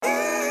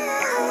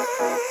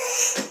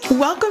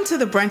Welcome to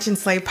the Brunch and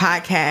Slay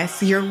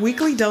podcast, your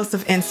weekly dose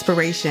of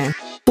inspiration,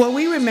 where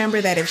we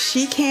remember that if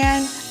she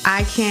can,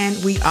 I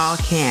can, we all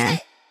can.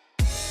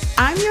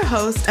 I'm your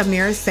host,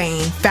 Amira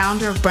Sain,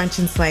 founder of Brunch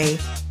and Slay,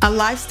 a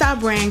lifestyle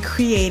brand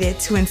created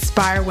to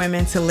inspire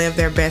women to live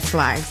their best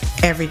lives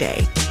every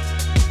day.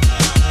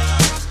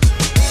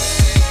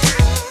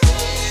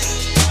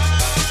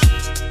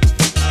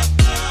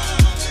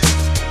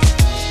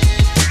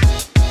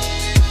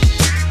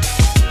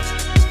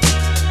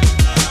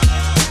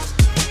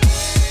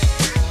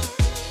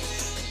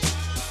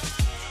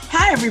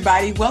 Hi,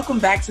 everybody. Welcome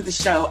back to the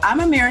show. I'm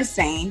Amira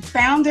Sain,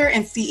 founder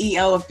and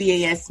CEO of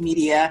BAS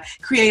Media,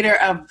 creator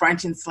of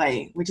Brunch and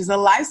Slay, which is a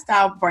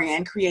lifestyle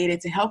brand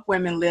created to help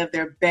women live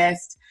their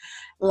best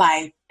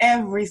life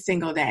every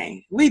single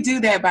day. We do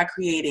that by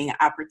creating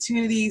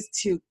opportunities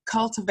to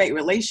cultivate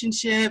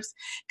relationships,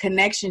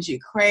 connections you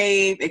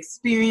crave,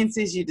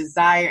 experiences you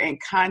desire,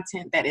 and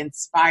content that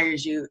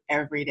inspires you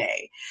every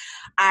day.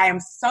 I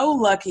am so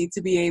lucky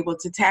to be able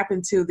to tap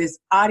into this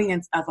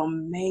audience of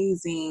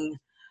amazing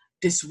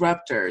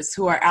disruptors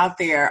who are out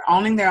there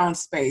owning their own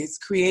space,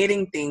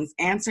 creating things,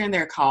 answering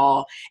their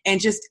call,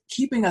 and just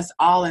keeping us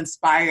all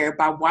inspired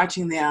by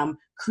watching them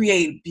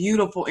create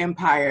beautiful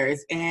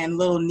empires and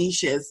little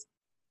niches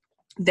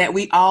that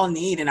we all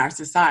need in our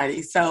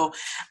society. So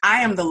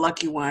I am the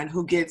lucky one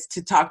who gets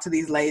to talk to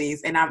these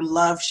ladies, and I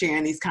love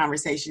sharing these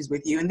conversations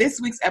with you. And this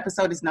week's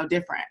episode is no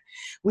different.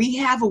 We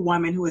have a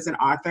woman who is an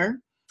author.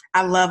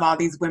 I love all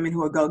these women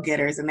who are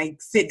go-getters, and they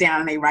sit down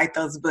and they write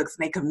those books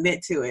and they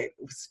commit to it.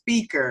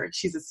 Speaker.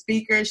 She's a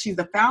speaker. She's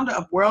the founder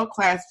of World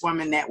Class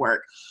Women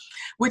Network,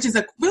 which is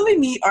a really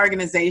neat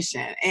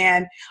organization.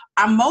 And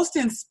I'm most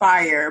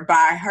inspired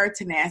by her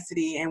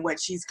tenacity and what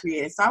she's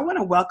created. So I want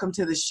to welcome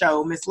to the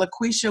show, Miss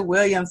LaQuisha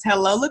Williams.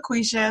 Hello,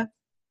 LaQuisha.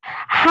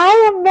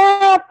 Hi,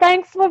 Amanda.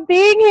 Thanks for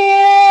being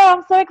here.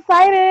 I'm so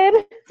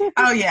excited.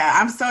 Oh, yeah.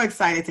 I'm so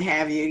excited to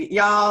have you.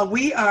 Y'all,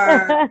 we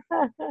are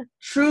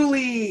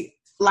truly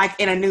like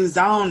in a new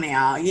zone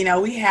now. You know,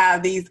 we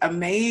have these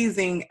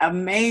amazing,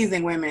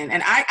 amazing women.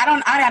 And I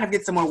gotta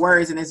get some more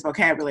words in this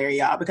vocabulary,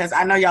 y'all, because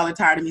I know y'all are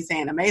tired of me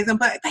saying amazing,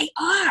 but they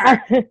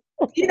are.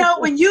 You know,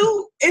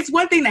 it's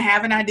one thing to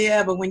have an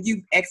idea, but when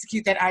you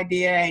execute that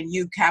idea and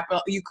you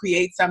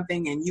create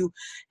something and you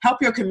help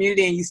your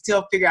community and you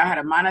still figure out how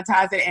to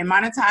monetize it. And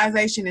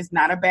monetization is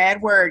not a bad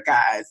word,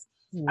 guys.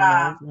 You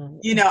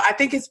know, I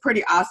think it's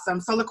pretty awesome.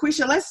 So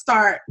LaQuisha, let's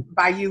start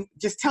by you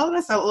just telling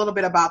us a little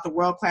bit about the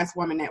World Class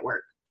Women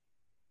Network.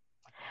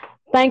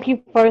 Thank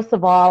you. First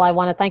of all, I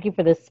want to thank you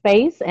for this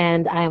space,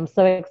 and I am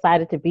so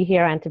excited to be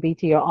here and to be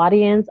to your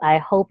audience. I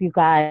hope you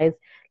guys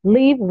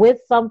leave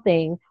with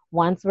something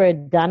once we're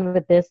done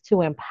with this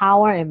to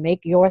empower and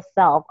make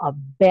yourself a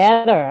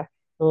better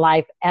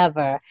life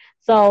ever.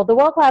 So the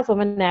World Class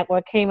Women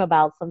Network came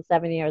about some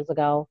 7 years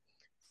ago,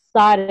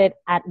 started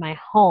at my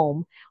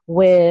home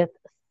with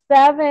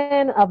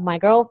 7 of my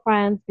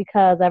girlfriends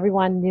because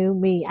everyone knew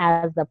me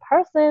as the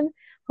person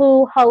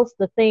who hosts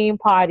the theme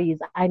parties.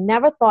 I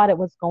never thought it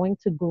was going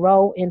to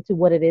grow into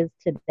what it is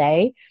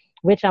today,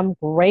 which I'm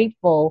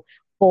grateful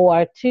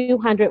for.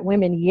 200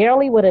 women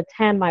yearly would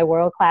attend my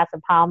world-class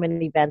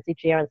empowerment events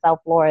each year in South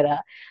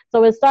Florida.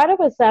 So it started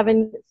with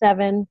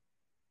seven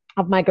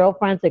of my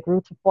girlfriends. It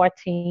grew to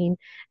 14.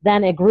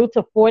 Then it grew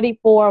to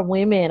 44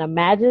 women.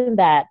 Imagine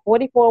that,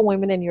 44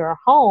 women in your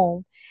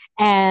home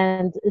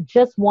and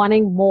just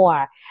wanting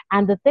more.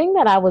 And the thing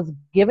that I was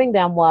giving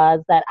them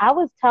was that I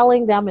was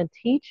telling them and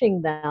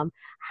teaching them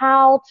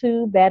how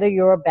to better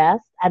your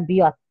best and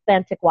be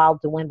authentic while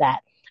doing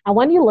that. And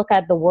when you look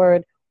at the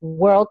word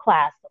world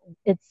class,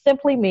 it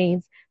simply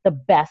means the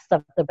best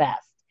of the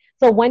best.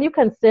 So when you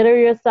consider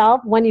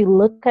yourself, when you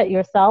look at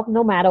yourself,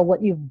 no matter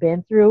what you've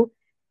been through,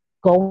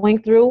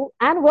 going through,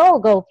 and will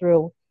go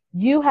through,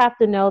 you have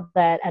to know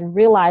that and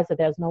realize that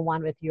there's no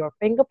one with your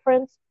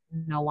fingerprints,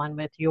 no one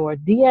with your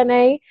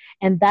DNA,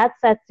 and that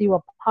sets you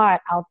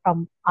apart out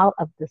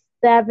of the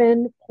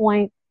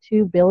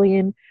 7.2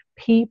 billion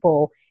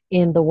people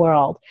in the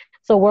world.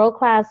 So World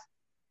Class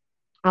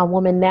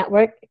Women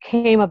Network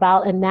came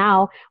about, and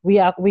now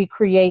we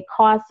create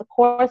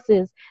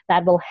courses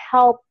that will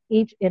help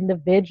each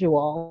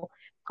individual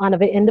on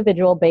an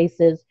individual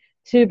basis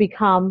to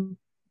become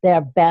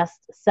their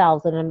best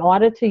selves. And in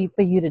order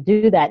for you to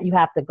do that, you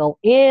have to go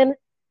in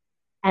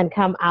and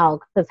come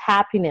out, because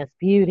happiness,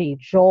 beauty,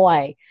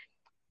 joy,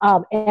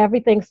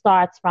 everything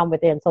starts from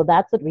within. So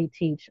that's what we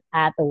teach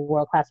at the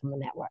World Class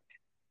Women Network.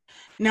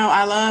 No,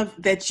 I love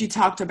that you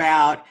talked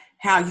about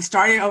how you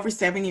started over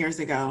 7 years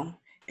ago.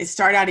 It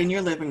started out in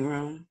your living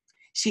room.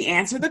 She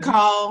answered the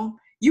call.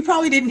 You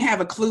probably didn't have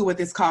a clue what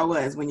this call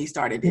was when you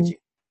started, did you?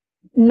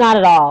 Not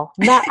at all.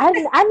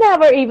 I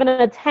never even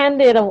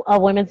attended a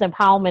women's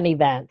empowerment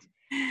event,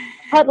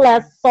 much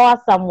less saw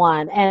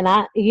someone. And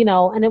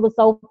and it was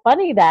so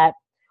funny that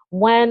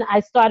when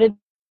I started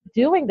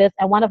doing this,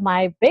 and one of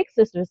my big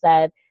sisters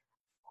said,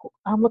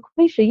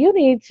 LaQuisha, you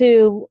need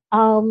to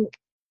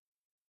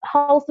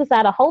host this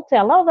at a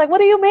hotel. And I was like, what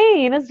do you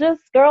mean? It's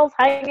just girls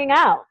hanging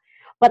out.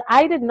 But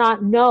I did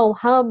not know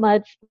how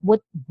much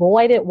what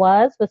void it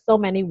was for so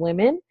many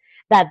women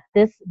that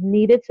this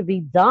needed to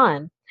be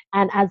done.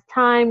 And as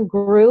time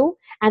grew,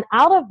 and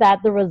out of that,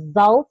 the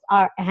results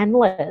are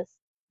endless.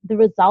 The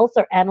results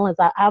are endless.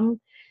 I'm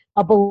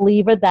a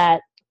believer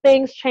that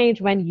things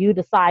change when you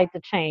decide to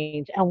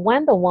change. And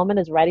when the woman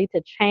is ready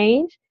to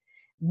change,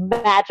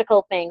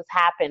 magical things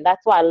happen.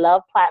 That's why I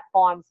love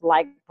platforms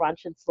like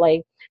Brunch and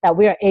Slay, that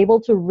we are able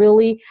to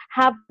really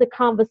have the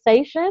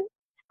conversation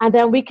and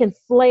then we can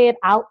slay it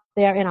out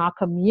there in our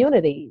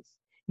communities.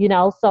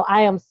 So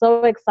I am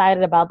so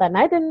excited about that. And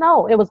I didn't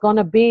know it was going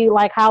to be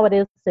like how it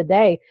is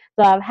today.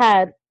 So I've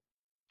had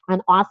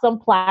an awesome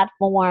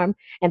platform,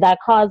 and that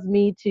caused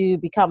me to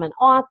become an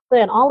author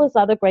and all this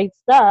other great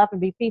stuff and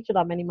be featured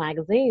on many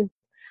magazines.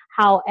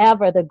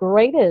 However, the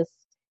greatest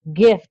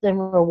gift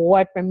and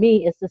reward for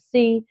me is to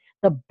see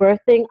the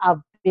birthing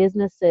of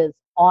businesses,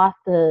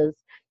 authors,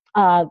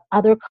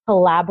 other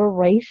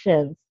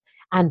collaborations,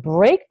 and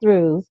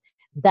breakthroughs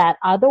that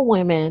other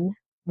women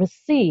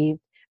received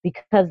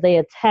because they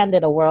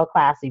attended a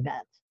world-class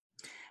event.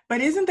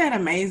 But isn't that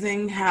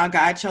amazing how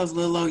God chose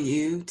little old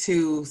you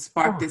to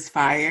spark this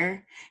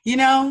fire?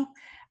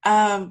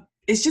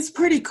 It's just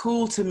pretty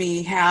cool to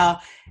me how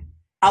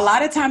a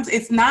lot of times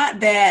it's not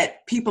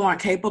that people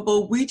aren't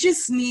capable. We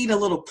just need a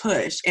little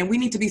push, and we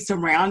need to be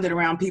surrounded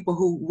around people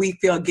who we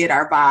feel get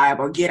our vibe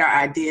or get our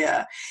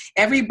idea.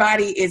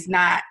 Everybody is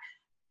not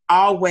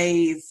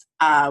always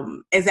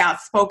as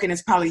outspoken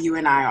as probably you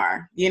and I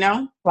are,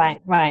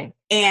 Right.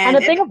 And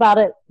the thing about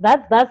it,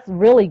 that's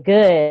really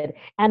good.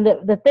 And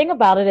the thing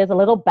about it is a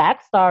little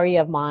backstory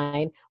of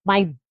mine.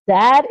 My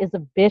dad is a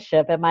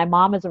bishop and my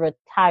mom is a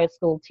retired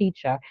school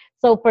teacher.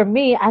 So for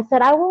me, I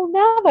said, I will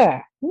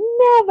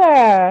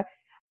never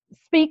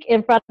speak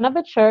in front of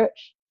a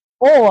church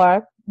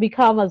or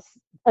become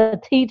a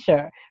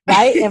teacher,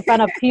 right, in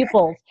front of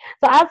pupils.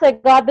 So I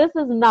said, God, this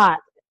is not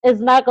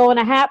going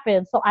to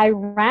happen. So I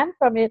ran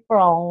from it for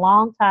a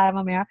long time,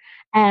 Amir,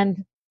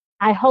 and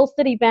I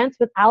hosted events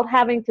without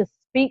having to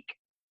speak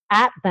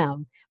at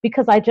them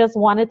because I just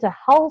wanted to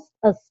host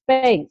a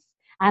space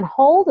and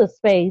hold a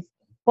space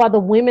for the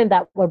women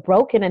that were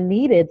broken and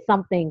needed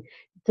something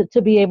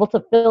to be able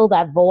to fill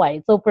that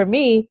void. So for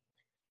me,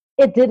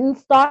 it didn't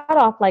start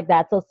off like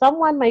that. So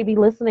someone may be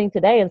listening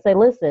today and say,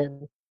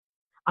 listen,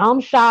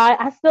 I'm shy.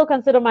 I still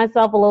consider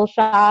myself a little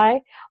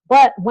shy.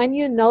 But when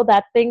you know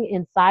that thing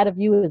inside of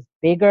you is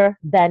bigger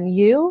than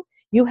you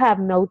have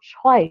no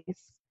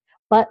choice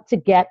but to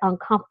get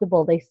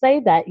uncomfortable. They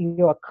say that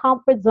your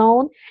comfort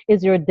zone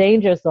is your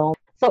danger zone.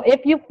 So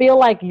if you feel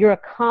like you're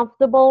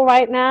comfortable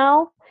right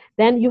now,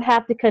 then you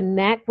have to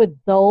connect with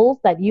those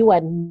that you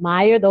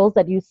admire, those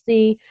that you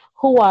see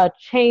who are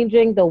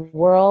changing the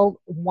world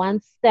one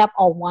step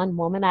or one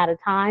woman at a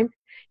time.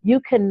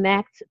 You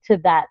connect to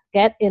that,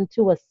 get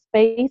into a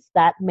space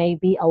that may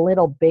be a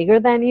little bigger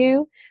than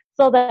you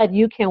so that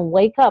you can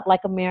wake up.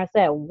 Like Amir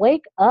said,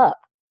 wake up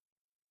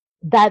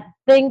that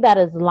thing that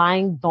is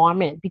lying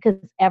dormant, because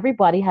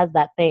everybody has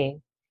that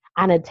thing.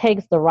 And it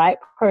takes the right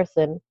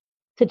person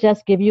to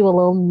just give you a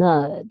little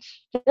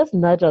nudge. Just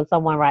nudge on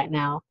someone right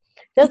now.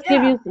 Just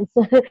give you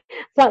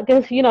some,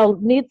 because,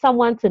 need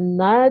someone to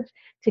nudge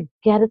to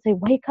get it, say,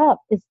 wake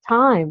up. It's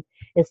time.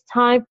 It's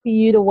time for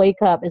you to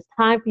wake up. It's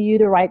time for you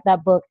to write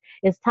that book.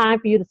 It's time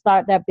for you to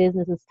start that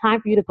business. It's time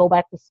for you to go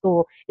back to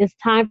school. It's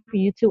time for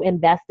you to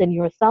invest in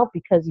yourself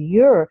because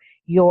you're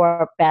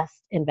your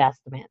best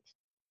investment.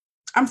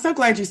 I'm so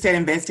glad you said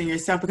invest in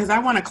yourself, because I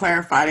want to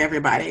clarify to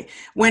everybody.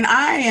 When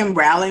I am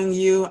rallying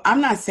you,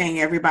 I'm not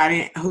saying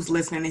everybody who's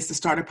listening needs to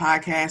start a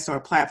podcast or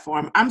a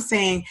platform. I'm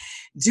saying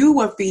do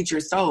what feeds your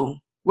soul,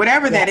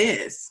 whatever that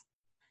is,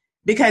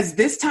 because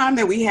this time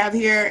that we have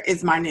here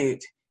is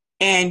minute.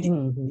 And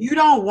you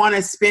don't want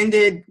to spend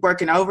it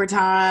working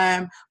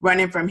overtime,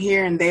 running from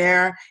here and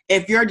there.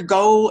 If your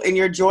goal and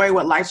your joy,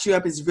 what lights you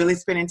up, is really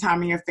spending time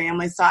with your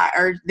family, so I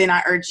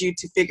urge you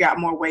to figure out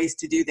more ways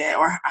to do that,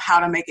 or how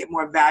to make it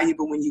more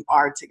valuable when you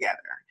are together.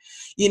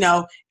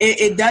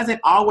 It doesn't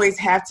always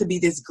have to be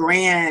this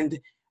grand,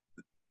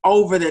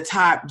 over the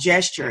top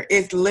gesture.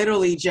 It's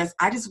literally just,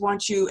 I just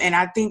want you, and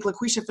I think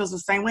LaQuisha feels the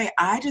same way.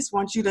 I just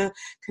want you to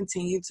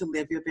continue to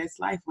live your best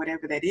life,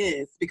 whatever that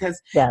is,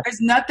 because there's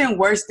nothing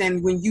worse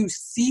than when you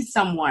see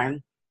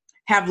someone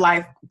have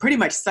life pretty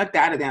much sucked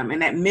out of them,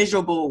 and that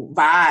miserable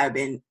vibe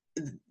and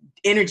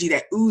energy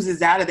that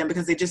oozes out of them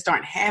because they just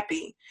aren't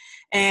happy.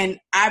 And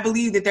I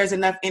believe that there's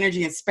enough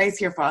energy and space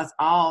here for us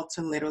all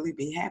to literally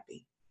be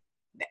happy.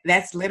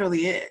 That's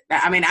literally it.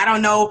 I mean, I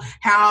don't know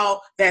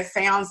how that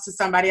sounds to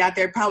somebody out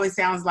there. It probably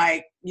sounds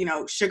like,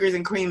 sugars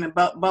and cream and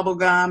bubble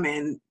gum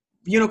and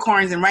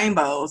unicorns and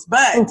rainbows,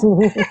 but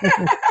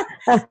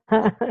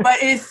but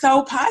it's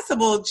so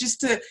possible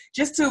just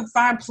to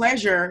find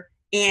pleasure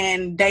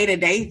in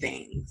day-to-day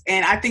things.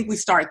 And I think we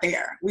start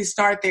there. We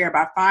start there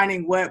by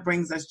finding what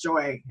brings us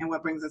joy and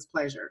what brings us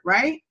pleasure,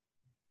 right?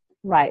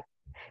 Right.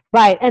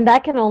 Right. And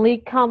that can only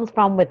comes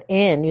from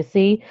within. You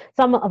see,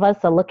 some of us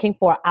are looking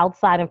for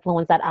outside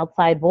influence, that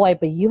outside void,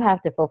 but you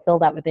have to fulfill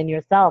that within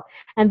yourself.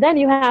 And then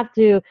you have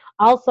to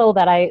also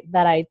that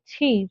I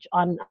teach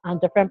on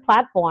different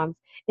platforms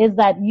is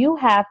that you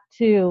have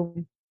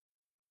to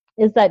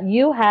is that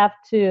you have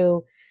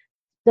to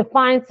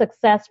define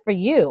success for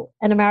you.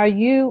 And Amara,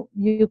 you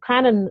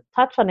kind of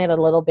touch on it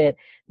a little bit.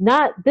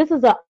 Not this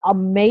is an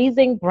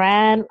amazing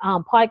brand,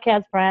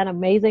 podcast brand,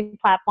 amazing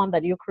platform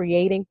that you're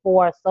creating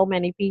for so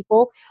many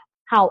people.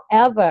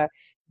 However,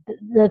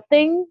 the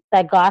thing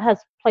that God has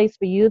placed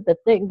for you, the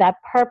thing that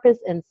purpose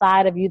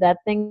inside of you, that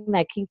thing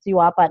that keeps you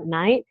up at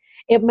night,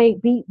 it may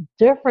be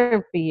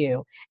different for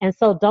you. And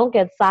so don't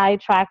get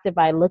sidetracked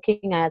by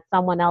looking at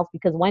someone else,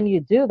 because when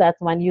you do, that's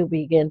when you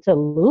begin to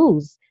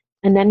lose,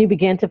 and then you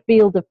begin to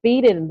feel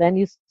defeated, and then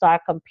you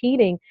start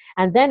competing,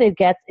 and then it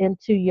gets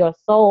into your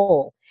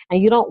soul,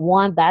 and you don't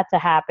want that to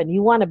happen.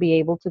 You want to be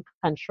able to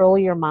control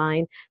your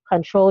mind,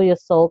 control your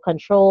soul,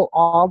 control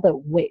all the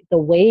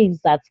waves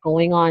that's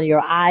going on, your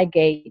eye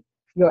gate,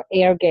 your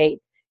air gate,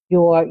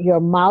 your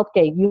mouth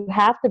gate. You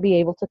have to be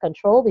able to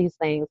control these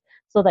things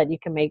so that you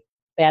can make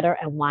better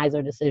and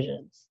wiser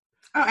decisions.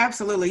 Oh,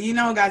 absolutely. You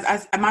know,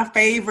 guys, my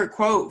favorite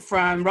quote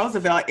from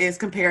Roosevelt is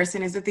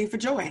comparison is the thief of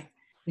joy.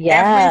 Every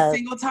Yes.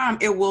 single time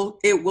it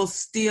will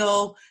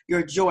steal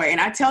your joy. And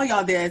I tell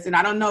y'all this, and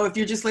I don't know if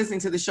you're just listening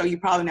to the show, you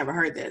probably never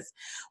heard this.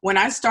 When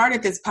I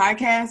started this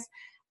podcast,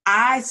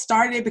 I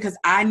started it because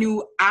I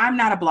knew I'm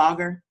not a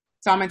blogger.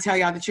 So I'm going to tell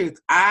y'all the truth.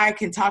 I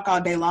can talk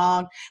all day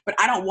long, but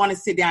I don't want to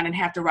sit down and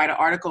have to write an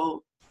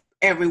article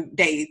every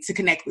day to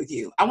connect with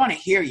you. I want to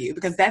hear you,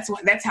 because that's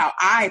how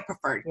I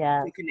prefer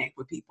Yes. to connect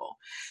with people.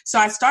 So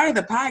I started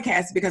the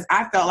podcast because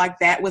I felt like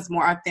that was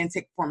more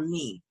authentic for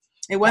me.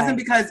 It wasn't Right.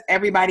 because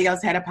everybody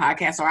else had a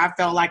podcast or I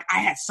felt like I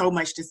had so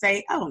much to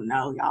say. Oh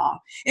no, y'all.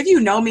 If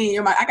you know me,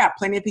 I got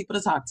plenty of people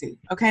to talk to.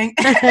 Okay.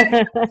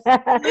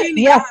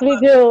 Plenty. Yes, we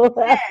do.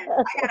 I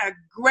got a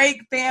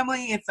great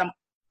family and some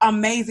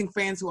amazing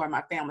friends who are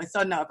my family.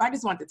 So no, if I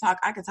just want to talk,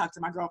 I can talk to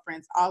my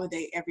girlfriends all the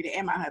day, every day,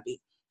 and my hubby.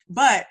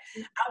 But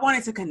I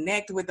wanted to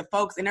connect with the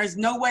folks, and there's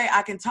no way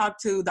I can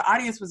talk to the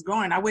audience was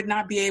growing. I would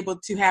not be able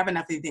to have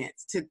enough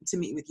events to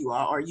meet with you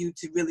all, or you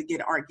to really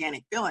get an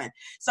organic feeling.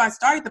 So I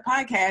started the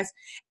podcast,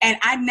 and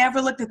I never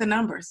looked at the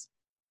numbers.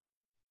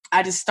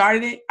 I just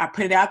started it. I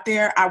put it out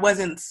there. I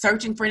wasn't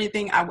searching for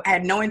anything. I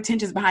had no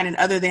intentions behind it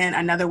other than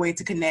another way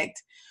to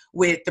connect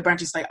with the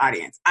Brunch and Slay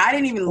audience. I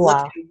didn't even look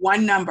Wow. at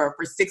one number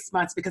for 6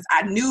 months because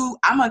I knew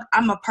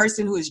I'm a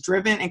person who is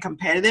driven and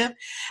competitive.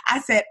 I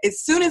said, as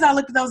soon as I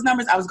looked at those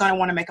numbers, I was going to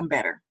want to make them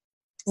better.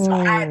 So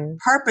I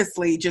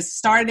purposely just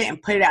started it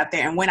and put it out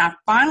there. And when I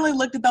finally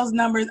looked at those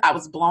numbers, I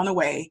was blown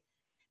away,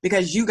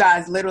 because you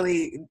guys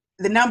literally,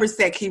 the numbers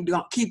said keep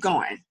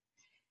going.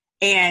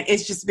 And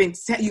it's just been,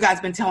 you guys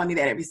been telling me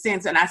that ever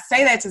since. And I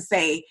say that to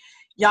say,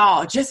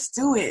 y'all, just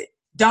do it.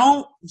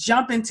 Don't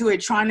jump into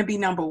it trying to be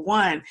number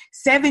one.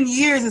 7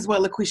 years is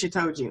what LaQuisha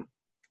told you.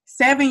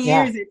 7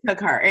 years it took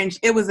her, and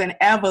it was an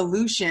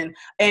evolution.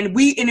 And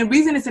the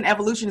reason it's an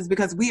evolution is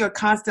because we are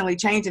constantly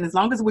changing. As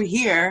long as we're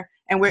here,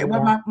 and what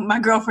my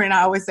girlfriend and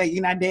I always say,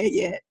 you're not dead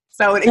yet.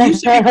 So you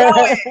should be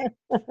growing.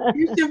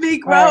 You should be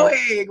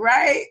growing,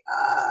 right?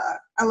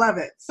 I love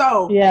it.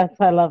 So yes,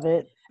 I love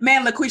it.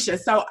 Man, LaQuisha,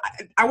 so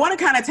I want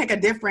to kind of take a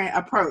different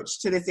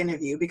approach to this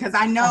interview, because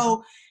I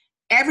know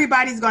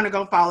everybody's going to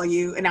go follow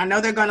you, and I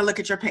know they're going to look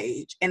at your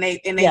page, and they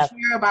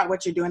hear about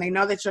what you're doing. They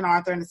know that you're an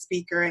author and a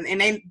speaker, and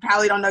they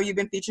probably don't know you've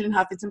been featured in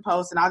Huffington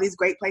Post and all these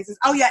great places.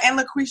 Oh yeah, and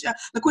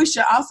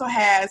LaQuisha also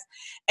has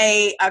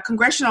a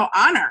congressional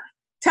honor.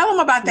 Tell them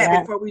about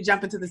that before we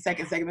jump into the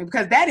second segment,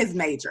 because that is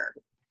major.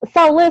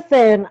 So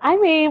listen, I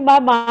mean, my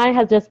mind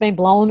has just been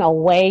blown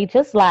away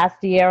just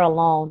last year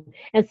alone.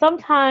 And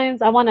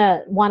sometimes I want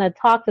to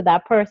talk to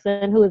that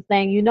person who is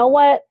saying, you know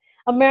what,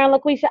 Amara,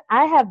 LaQuisha,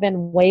 I have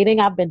been waiting.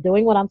 I've been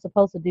doing what I'm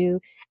supposed to do,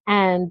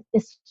 and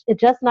it's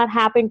just not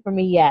happening for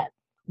me yet.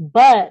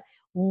 But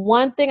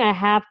one thing I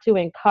have to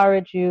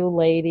encourage you,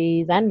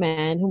 ladies and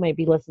men who may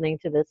be listening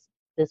to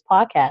this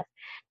podcast,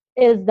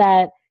 is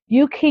that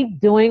you keep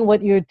doing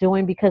what you're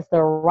doing, because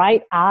the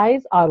right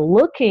eyes are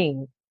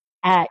looking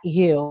at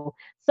you.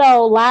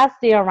 So last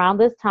year around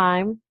this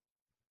time,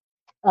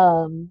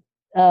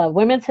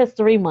 Women's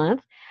History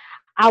Month,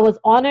 I was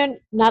honored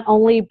not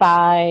only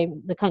by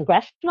the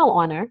congressional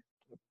honor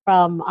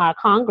from our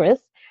Congress,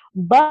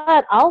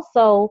 but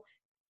also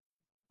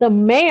the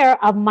mayor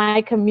of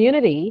my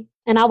community.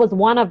 And I was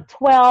one of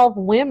 12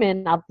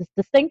 women, of this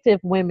distinctive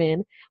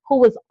women, who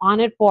was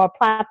honored for a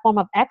platform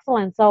of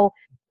excellence. So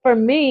for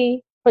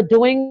me, for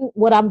doing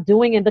what I'm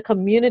doing in the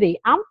community,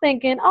 I'm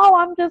thinking, oh,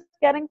 I'm just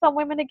getting some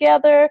women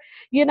together,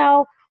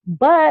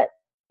 but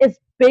it's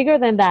bigger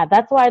than that.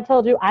 That's why I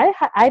told you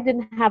I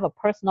didn't have a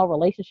personal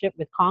relationship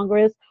with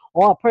Congress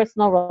or a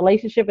personal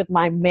relationship with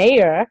my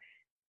mayor.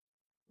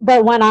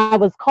 But when I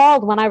was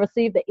called, when I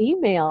received the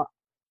email,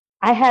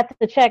 I had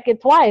to check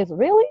it twice.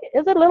 Really?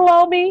 Is it little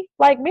old me,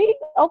 like me?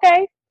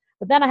 Okay.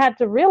 But then I had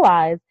to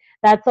realize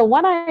that. So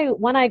when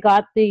I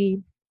got the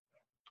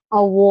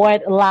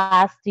award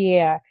last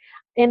year.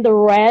 In the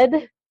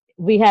red,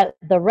 we had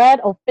the red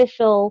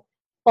official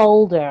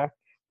folder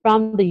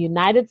from the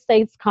United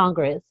States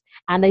Congress,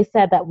 and they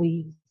said that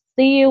we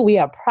see you, we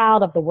are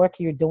proud of the work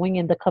you're doing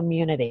in the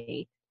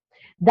community.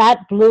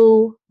 That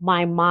blew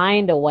my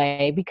mind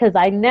away because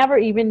I never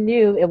even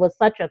knew it was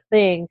such a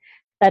thing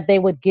that they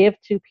would give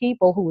to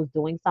people who was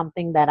doing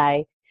something that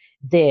I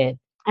did.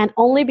 And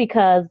only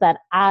because that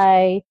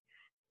I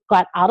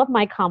got out of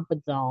my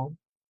comfort zone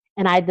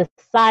and I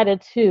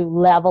decided to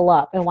level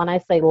up. And when I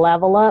say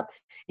level up,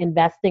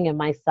 investing in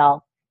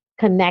myself,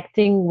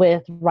 connecting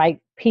with right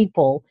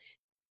people,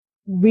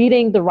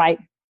 reading the right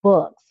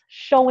books,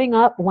 showing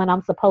up when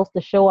I'm supposed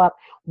to show up.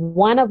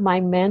 One of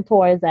my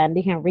mentors,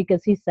 Andy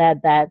Henriquez, he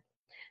said that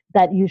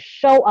you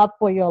show up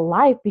for your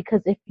life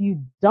because if you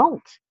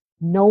don't,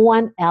 no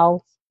one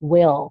else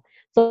will.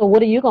 So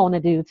what are you going to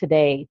do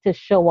today to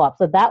show up?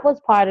 So that was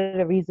part of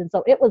the reason.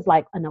 So it was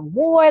like an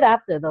award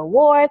after the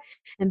award.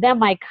 And then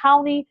my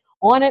county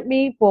honored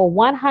me for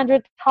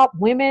 100 top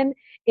women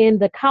in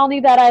the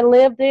county that I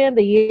lived in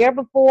the year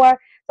before.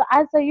 So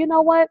I said, you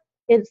know what?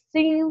 It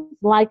seems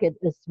like it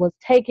was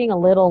taking a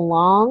little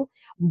long,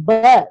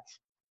 but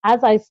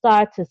as I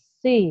start to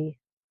see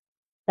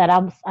that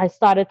I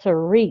started to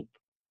reap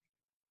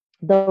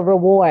the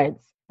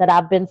rewards that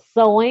I've been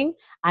sowing,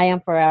 I am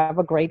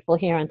forever grateful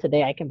here. And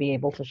today I can be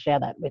able to share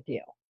that with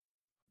you.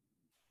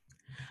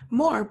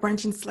 More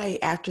Brunch and Slay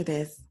after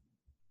this.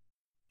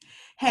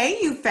 Hey,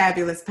 you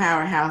fabulous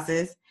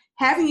powerhouses.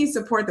 Having you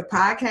support the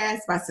podcast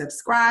by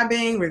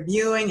subscribing,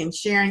 reviewing, and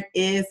sharing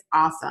is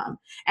awesome.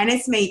 And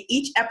it's made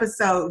each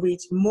episode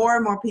reach more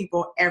and more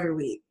people every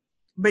week.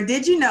 But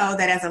did you know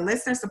that as a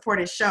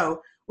listener-supported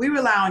show, we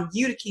rely on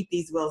you to keep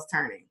these wheels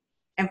turning?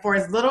 And for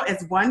as little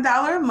as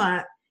 $1 a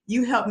month,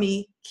 you help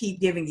me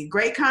keep giving you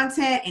great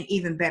content and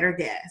even better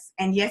guests.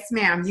 And yes,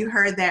 ma'am, you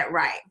heard that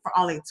right. For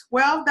only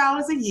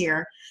 $12 a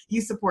year,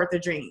 you support the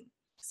dream.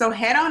 So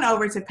head on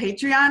over to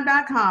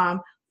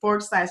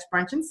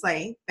patreon.com/brunch and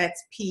slay.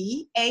 That's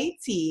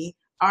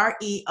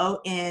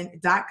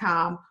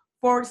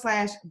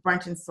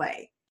patreon.com/brunch and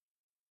slay.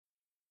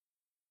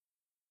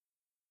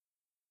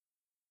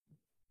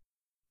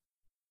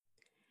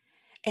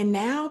 And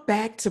now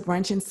back to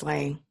Brunch and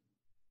Slay.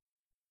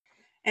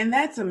 And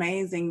that's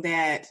amazing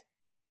that,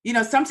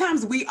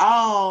 sometimes we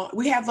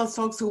have those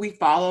folks who we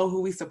follow,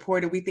 who we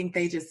support, and we think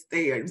they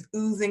are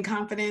oozing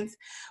confidence,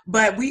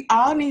 but we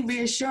all need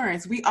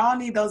reassurance. We all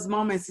need those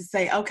moments to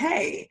say,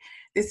 okay,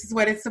 this is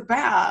what it's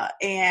about.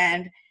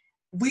 And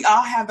we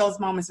all have those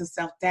moments of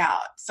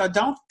self-doubt. So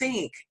don't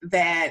think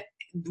that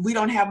we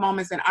don't have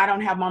moments and I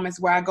don't have moments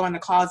where I go in the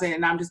closet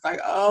and I'm just like,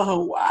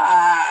 oh,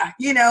 wow.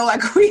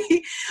 Like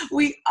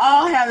we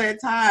all have that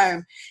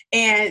time.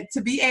 And to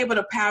be able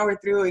to power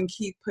through and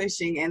keep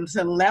pushing and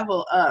to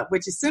level up,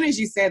 which as soon as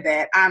you said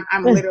that, I'm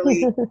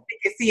literally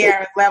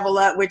Sierra's Level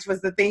Up, which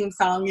was the theme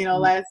song,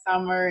 last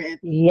summer. And,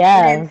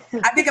 yes.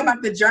 And I think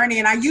about the journey,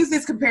 and I use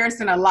this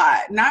comparison a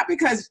lot, not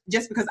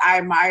just because I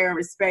admire and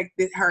respect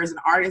her as an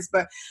artist,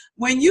 but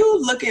when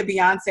you look at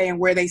Beyonce and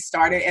where they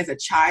started as a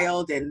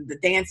child and the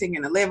dancing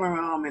in the living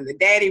room and the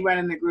daddy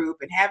running the group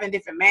and having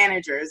different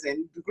managers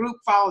and the group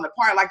falling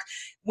apart, like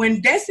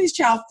when Destiny's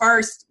Child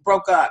first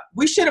broke up,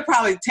 we should have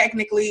probably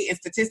technically and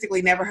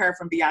statistically never heard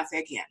from Beyonce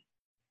again.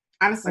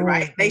 Honestly,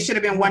 right? They should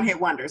have been one-hit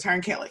wonders. Her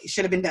and Kelly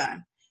should have been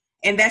done.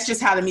 And that's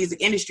just how the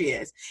music industry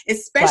is,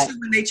 especially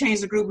when they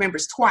changed the group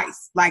members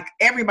twice. Like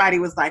everybody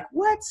was like,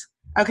 what?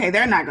 Okay,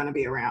 they're not going to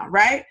be around,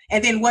 right?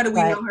 And then what do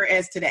we know her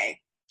as today?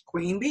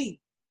 Queen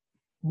Bee.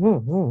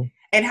 Mm-hmm.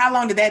 And how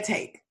long did that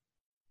take?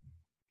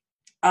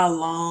 Her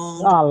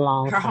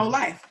whole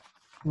life.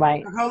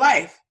 Right. Her whole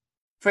life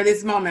for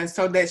this moment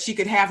so that she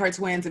could have her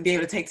twins and be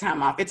able to take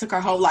time off. It took her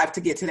whole life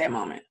to get to that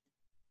moment.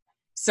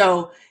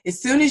 So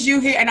as soon as you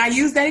hear, and I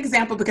use that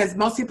example because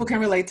most people can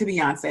relate to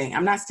Beyonce.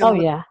 I'm not still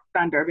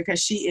Thunder because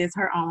she is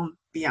her own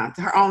Beyonce,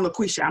 her own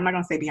LaQuisha. I'm not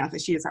going to say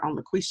Beyonce. She is her own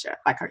LaQuisha,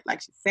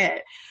 like she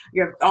said,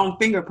 your own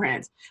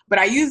fingerprints. But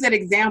I use that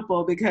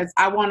example because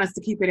I want us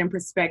to keep it in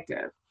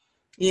perspective.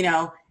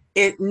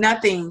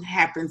 Nothing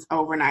happens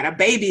overnight. A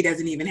baby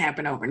doesn't even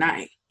happen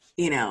overnight,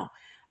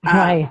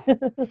 right.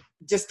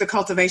 Just the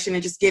cultivation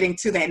and just getting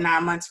to that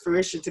 9 months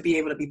fruition to be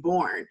able to be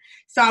born.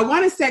 So I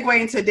want to segue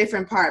into a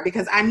different part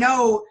because I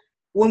know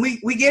when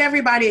we get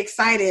everybody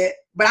excited,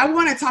 but I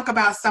want to talk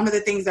about some of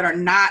the things that are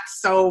not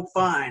so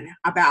fun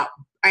about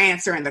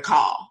answering the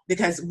call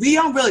because we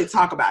don't really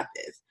talk about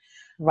this.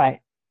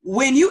 Right.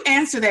 When you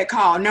answer that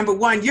call, number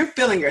one, you're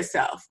feeling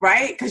yourself,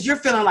 right? Because you're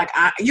feeling like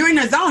you're in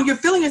the zone. You're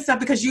feeling yourself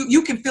because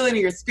you can feel it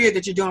in your spirit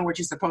that you're doing what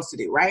you're supposed to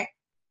do, right?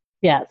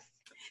 Yes.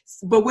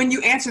 But when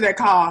you answer that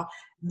call,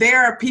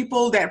 there are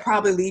people that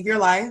probably leave your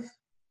life.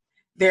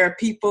 There are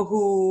people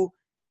who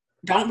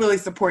don't really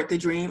support the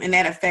dream, and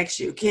that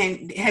affects you.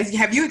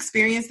 Have you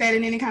experienced that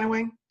in any kind of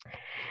way?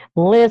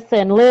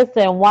 Listen,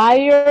 why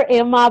you're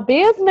in my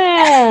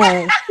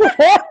business?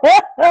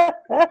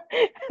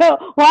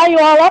 Why you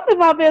all up in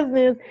my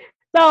business?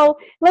 So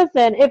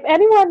listen, if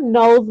anyone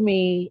knows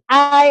me,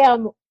 I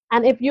am,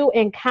 and if you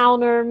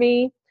encounter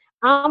me,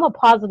 I'm a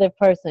positive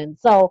person.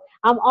 So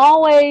I'm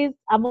always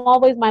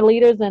my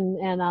leaders and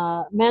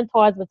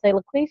mentors would say,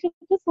 LaQuisha,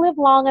 just live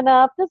long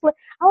enough. I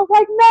was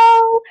like,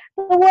 no,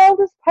 the world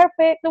is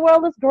perfect. The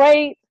world is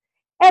great.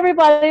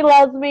 Everybody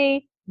loves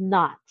me.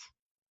 Not,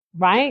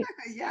 right?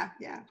 Yeah,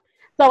 yeah.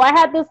 So I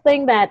had this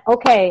thing that,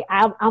 okay,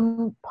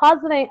 I'm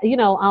positing,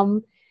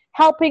 I'm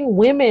helping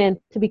women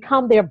to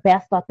become their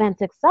best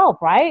authentic self,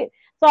 right?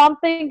 So I'm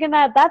thinking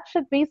that that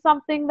should be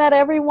something that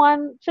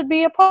everyone should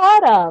be a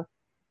part of.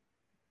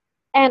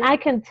 And I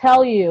can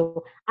tell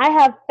you, I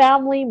have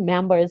family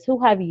members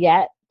who have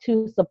yet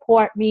to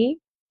support me,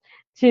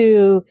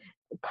 to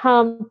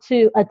come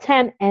to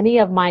attend any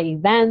of my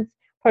events,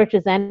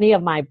 purchase any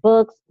of my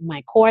books,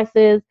 my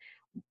courses.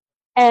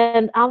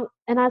 And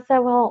I said,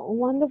 well,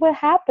 wonder what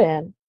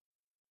happened.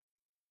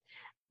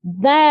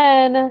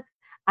 Then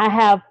I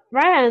have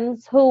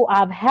friends who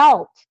I've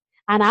helped,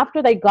 and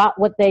after they got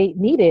what they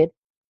needed,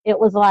 it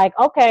was like,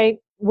 okay,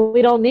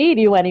 we don't need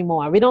you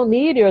anymore. We don't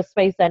need your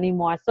space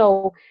anymore.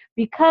 So,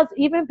 because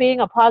even being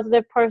a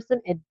positive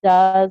person, it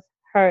does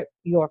hurt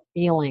your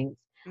feelings.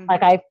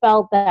 Like, Mm-hmm. I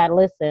felt that,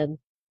 listen,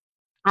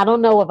 I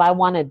don't know if I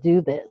want to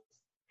do this.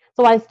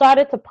 So, I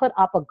started to put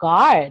up a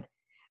guard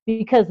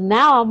because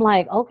now I'm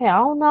like, okay, I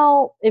don't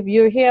know if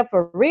you're here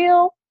for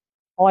real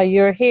or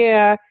you're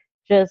here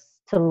just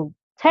to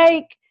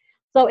take.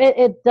 So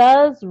it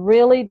does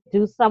really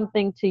do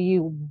something to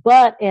you.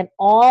 But in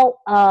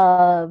all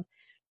of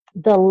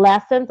the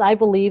lessons, I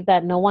believe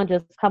that no one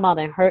just come out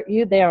and hurt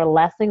you. There are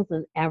lessons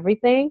in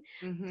everything.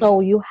 Mm-hmm.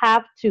 So you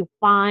have to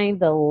find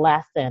the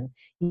lesson.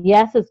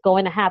 Yes, it's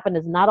going to happen.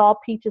 It's not all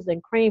peaches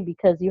and cream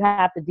because you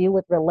have to deal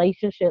with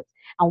relationships.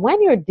 And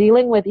when you're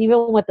dealing with,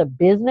 even with a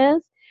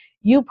business,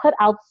 you put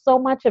out so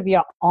much of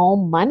your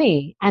own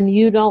money and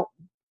you don't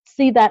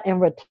see that in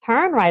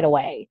return right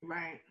away.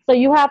 Right. So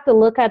you have to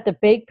look at the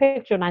big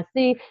picture. And I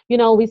see,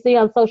 we see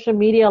on social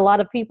media, a lot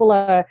of people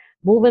are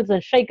movers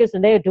and shakers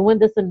and they're doing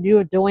this and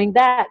you're doing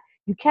that.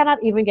 You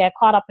cannot even get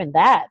caught up in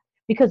that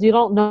because you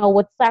don't know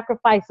what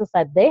sacrifices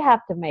that they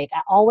have to make.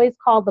 I always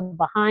call them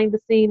behind the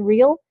scene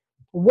reel.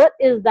 What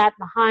is that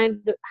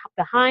behind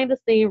the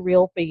scene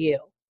reel for you?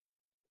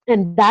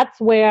 And that's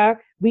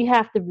where we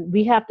have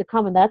to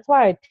come, and that's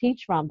where I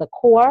teach from the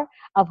core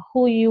of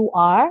who you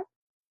are.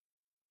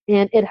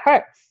 And it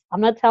hurts. I'm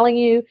not telling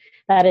you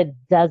that it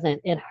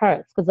doesn't. It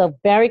hurts because a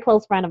very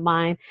close friend of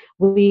mine,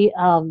 we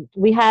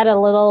had a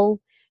little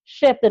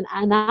shift, and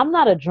I'm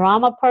not a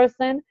drama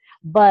person,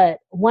 but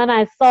when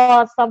I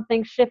saw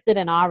something shifted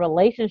in our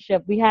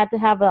relationship, we had to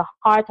have a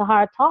heart to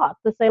heart talk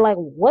to say, like,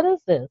 what is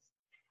this?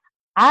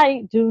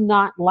 I do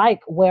not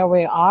like where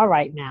we are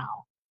right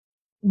now.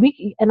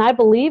 And I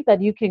believe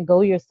that you can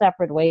go your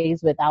separate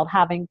ways without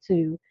having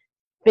to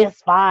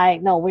fist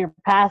fight. No, we're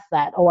past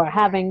that. Or Right.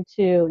 having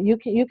to, you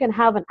can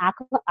have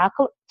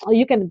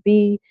you can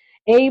be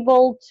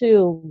able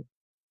to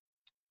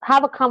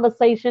have a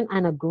conversation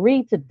and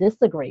agree to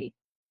disagree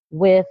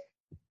with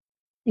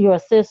your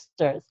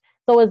sisters.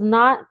 So it's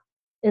not,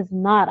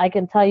 I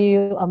can tell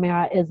you,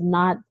 Amira, is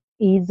not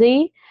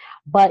easy,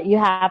 but you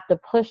have to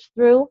push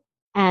through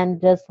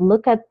and just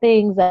look at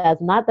things as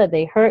not that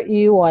they hurt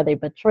you or they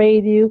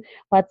betrayed you,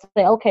 but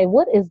say, okay,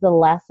 what is the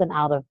lesson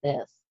out of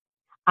this?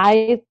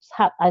 I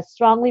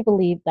strongly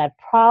believe that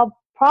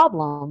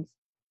problems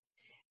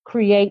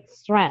create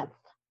strength.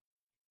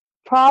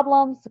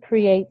 Problems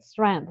create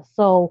strength.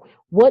 So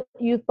what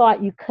you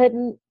thought you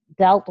couldn't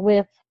dealt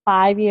with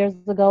 5 years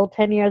ago,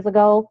 10 years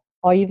ago,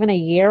 or even a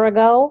year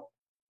ago,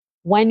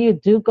 when you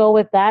do go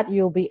with that,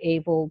 you'll be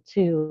able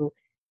to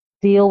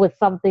deal with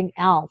something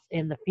else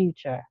in the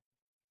future.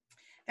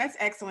 That's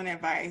excellent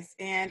advice.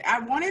 And I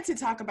wanted to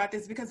talk about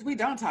this because we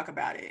don't talk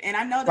about it. And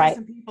I know there's Right?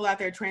 some people out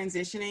there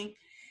transitioning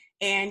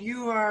and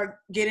you are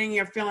getting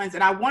your feelings.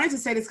 And I wanted to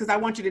say this because I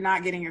want you to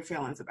not get in your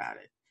feelings about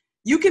it.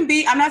 You can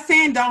be, I'm not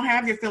saying don't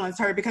have your feelings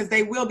hurt because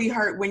they will be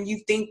hurt when you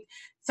think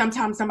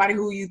sometimes somebody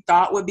who you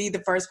thought would be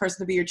the first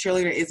person to be your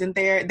cheerleader isn't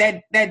there.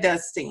 That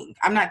does sting.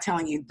 I'm not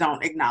telling you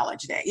don't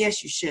acknowledge that.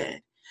 Yes, you should.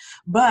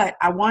 But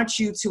I want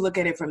you to look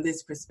at it from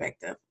this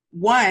perspective.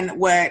 One,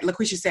 what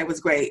LaQuisha said was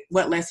great.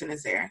 What lesson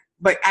is there?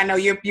 But I know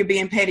you're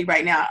being petty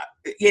right now,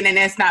 and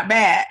that's not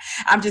bad.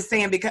 I'm just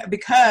saying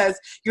because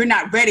you're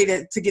not ready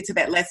to get to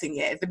that lesson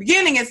yet. At the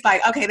beginning, it's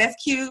like, okay, that's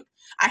cute.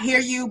 I hear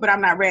you, but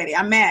I'm not ready.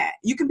 I'm mad.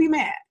 You can be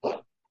mad.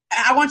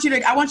 I want you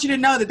to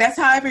know that that's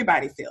how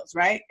everybody feels,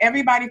 right?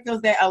 Everybody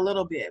feels that a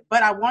little bit.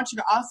 But I want you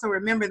to also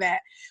remember that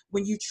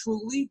when you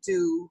truly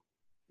do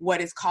what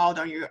is called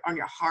on your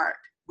heart,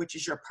 which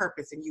is your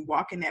purpose, and you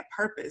walk in that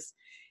purpose,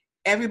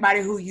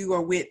 everybody who you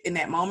are with in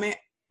that moment,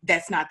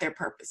 that's not their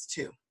purpose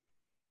too.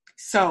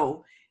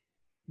 So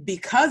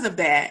because of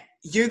that,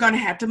 you're going to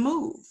have to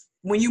move.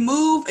 When you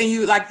move and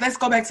you let's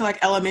go back to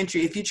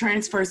elementary. If you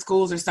transfer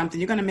schools or something,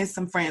 you're going to miss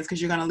some friends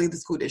because you're going to leave the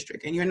school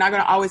district and you're not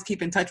going to always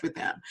keep in touch with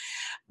them.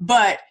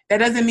 But that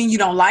doesn't mean you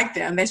don't like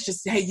them. That's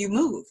just, hey, you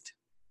moved.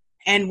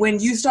 And when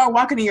you start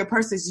walking in your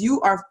purpose, you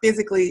are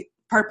physically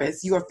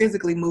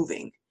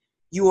moving.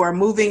 You are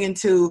moving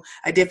into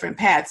a different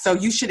path. So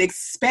you should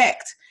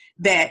expect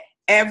that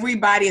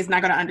everybody is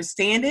not going to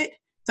understand it.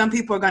 Some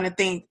people are going to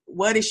think,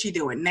 what is she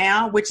doing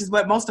now? Which is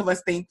what most of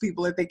us think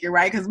people are thinking,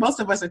 right? Because most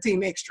of us are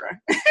team extra.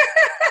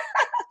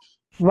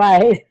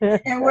 Right.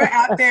 And we're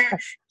out there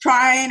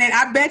trying. And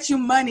I bet you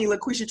money,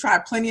 LaQuisha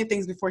tried plenty of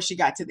things before she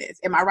got to this.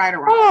 Am I right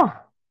or wrong?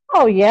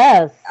 Oh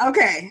yes.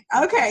 Okay.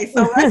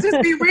 So let's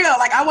just be real.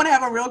 Like, I want to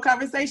have a real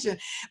conversation.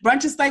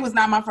 Brunch and Slay was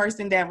not my first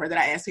endeavor that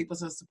I asked people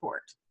to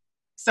support.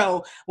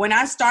 So when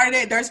I started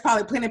it, there's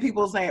probably plenty of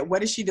people saying,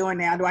 what is she doing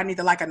now? Do I need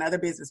to like another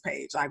business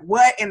page? Like,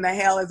 what in the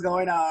hell is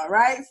going on,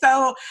 right?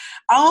 So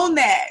on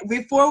that,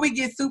 before we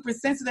get super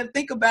sensitive,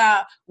 think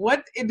about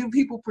what do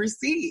people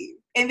perceive?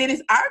 And then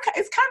it's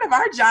kind of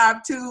our job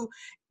to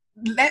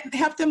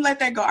help them let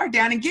their guard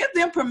down and give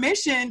them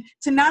permission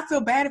to not feel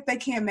bad if they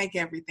can't make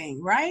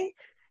everything, right?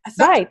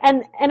 Right.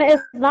 And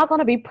it's not going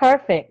to be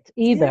perfect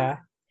either.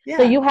 Yeah.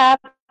 So you have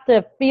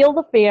to feel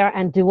the fear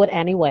and do it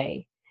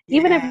anyway.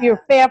 Even if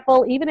you're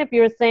fearful, even if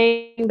you're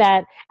saying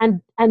that,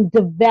 and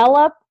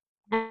develop,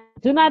 and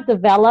do not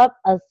develop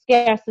a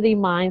scarcity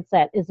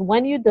mindset. Is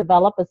when you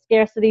develop a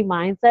scarcity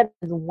mindset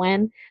is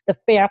when the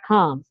fear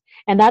comes.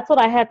 And that's what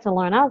I had to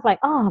learn. I was like,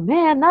 oh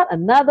man, not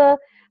another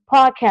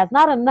podcast,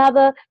 not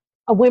another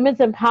a women's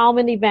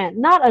empowerment event,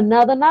 not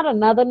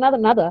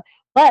another.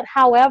 But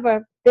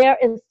however, there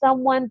is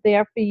someone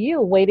there for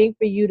you, waiting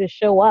for you to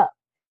show up.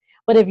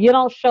 But if you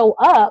don't show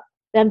up,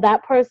 then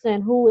that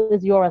person who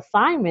is your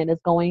assignment is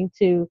going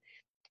to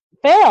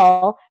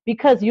fail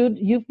because you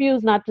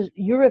refuse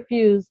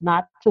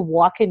not to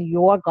walk in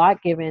your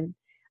God-given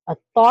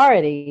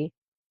authority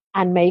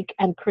and make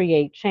and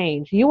create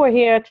change. You are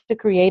here to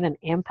create an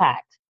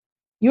impact.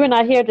 You are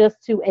not here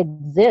just to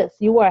exist.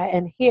 You are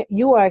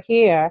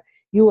here.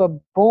 You were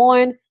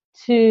born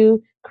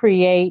to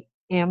create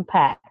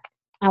impact.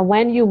 And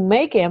when you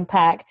make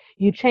impact,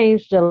 you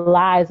change the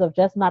lives of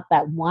just not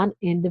that one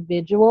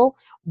individual,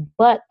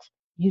 but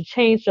you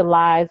change the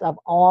lives of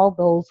all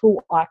those who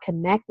are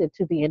connected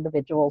to the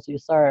individuals you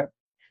serve.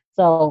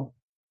 So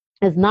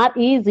it's not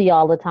easy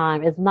all the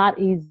time. It's not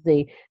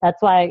easy.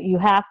 That's why you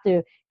have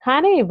to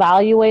kind of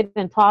evaluate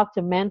and talk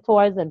to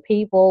mentors and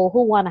people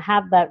who want to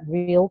have that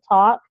real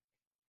talk.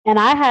 And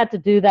I had to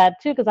do that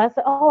too, because I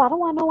said, oh, I don't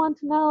want no one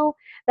to know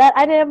that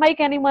I didn't make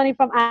any money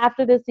from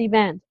after this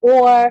event,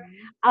 or,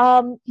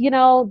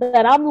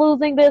 that I'm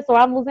losing this or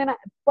I'm losing that.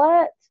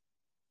 But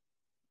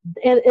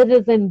it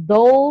is in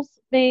those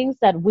things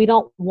that we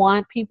don't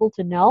want people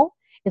to know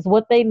is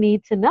what they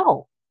need to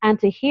know and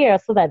to hear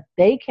so that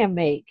they can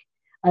make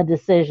a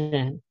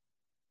decision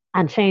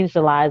and change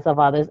the lives of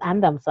others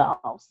and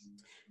themselves.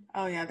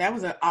 Oh, yeah, that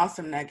was an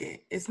awesome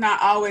nugget. It's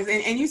not always,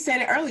 and you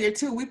said it earlier,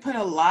 too, we put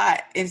a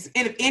lot, in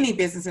any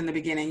business in the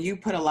beginning, you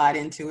put a lot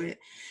into it.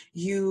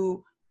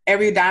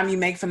 Every dime you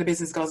make from the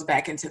business goes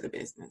back into the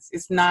business.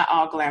 It's not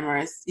all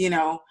glamorous,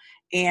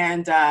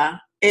 and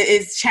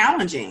it's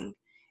challenging.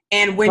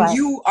 And when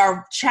you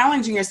are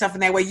challenging yourself in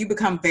that way, you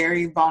become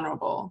very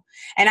vulnerable.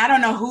 And I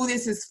don't know who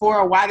this is for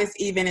or why this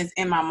even is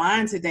in my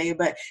mind today,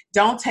 but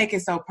don't take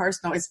it so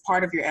personal. It's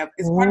part of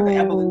part of the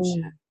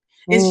evolution.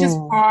 It's just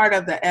part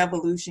of the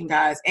evolution,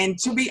 guys. And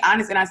to be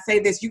honest, and I say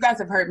this, you guys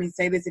have heard me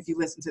say this if you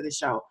listen to the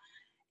show.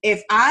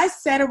 If I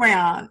sat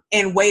around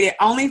and waited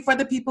only for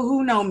the people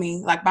who know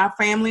me, like my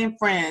family and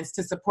friends,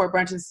 to support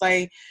Brunch and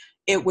Slay,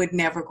 it would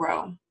never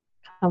grow.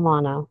 Come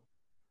on now.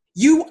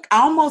 You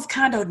almost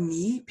kind of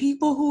need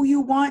people who you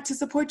want to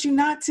support you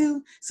not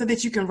to, so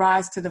that you can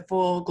rise to the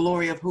full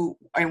glory of who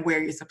and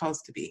where you're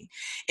supposed to be.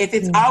 If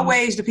it's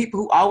always the people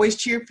who always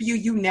cheer for you,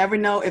 you never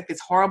know if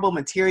it's horrible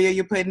material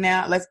you're putting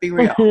out. Let's be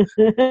real.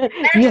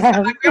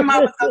 Like your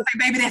mama's gonna say,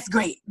 baby, that's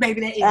great.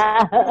 Baby, that is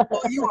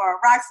you are a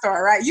rock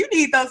star, right? You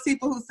need those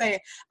people who say,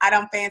 I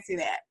don't fancy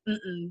that.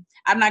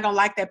 I'm not gonna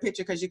like that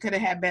picture because you could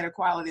have had better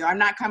quality, or I'm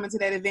not coming to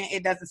that event.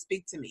 It doesn't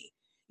speak to me.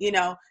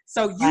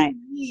 So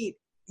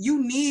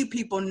you need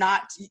people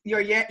not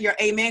your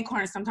amen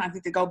corner sometimes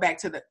need to go back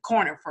to the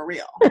corner for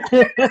real.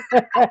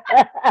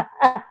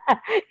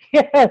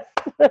 Yes.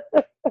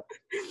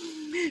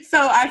 So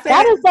I said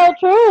that is so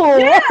true.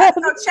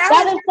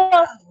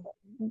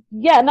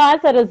 Yeah, I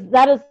said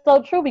that is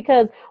so true,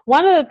 because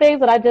one of the things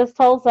that I just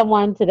told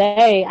someone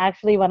today,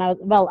 actually,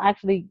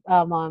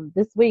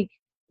 this week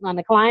on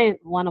the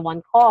client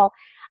one-on-one call,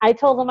 I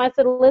told them, I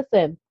said,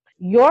 listen,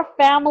 your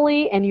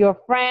family and your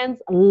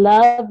friends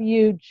love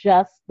you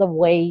just the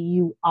way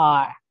you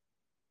are.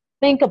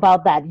 Think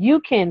about that.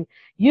 You can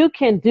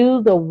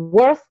do the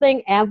worst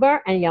thing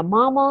ever, and your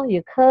mama,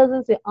 your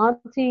cousins, your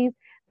aunties,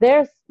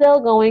 they're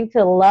still going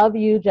to love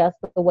you just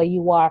the way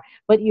you are.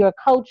 But your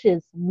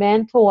coaches,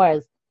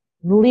 mentors,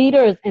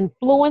 leaders,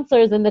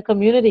 influencers in the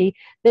community,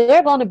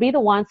 they're going to be the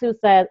ones who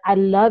said, I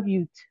love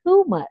you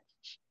too much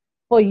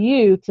for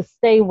you to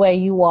stay where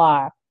you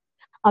are.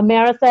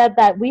 Amara said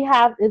that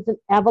is an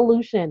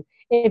evolution.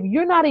 If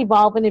you're not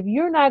evolving, if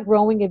you're not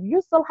growing, if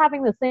you're still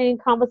having the same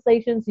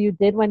conversations you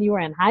did when you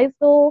were in high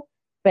school,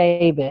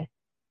 baby,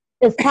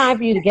 it's time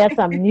for you to get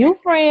some new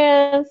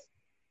friends,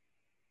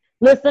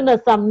 listen to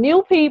some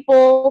new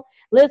people,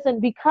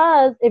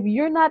 because if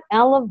you're not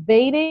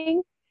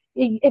elevating,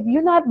 If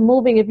you're not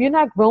moving, if you're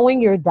not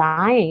growing, you're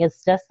dying.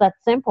 It's just that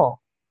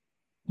simple.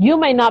 You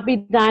may not be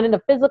dying in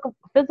the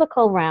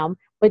physical realm,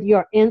 but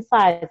your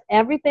insides,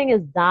 everything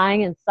is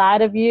dying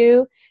inside of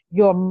you.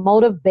 Your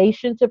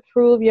motivation to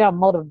prove, your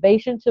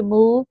motivation to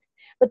move.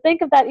 But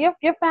think of that,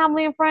 your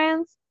family and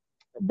friends,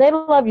 they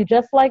love you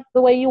just like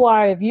the way you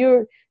are. If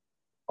you're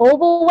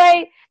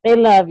overweight, they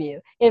love you.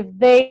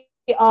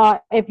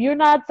 If you're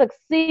not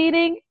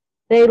succeeding,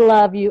 they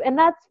love you. And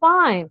that's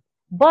fine.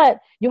 But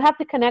you have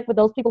to connect with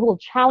those people who will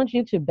challenge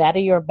you to better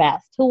your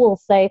best, who will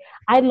say,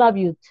 I love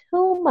you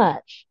too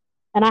much.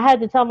 And I had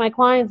to tell my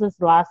clients this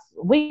last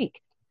week,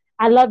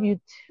 I love you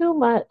too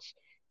much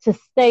to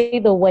stay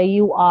the way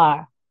you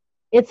are.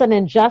 It's an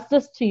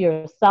injustice to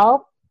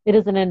yourself. It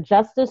is an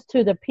injustice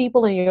to the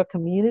people in your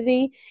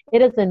community.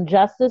 It is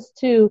injustice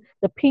to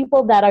the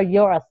people that are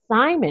your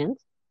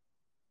assignment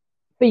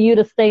for you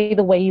to stay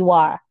the way you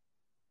are.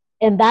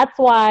 And that's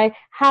why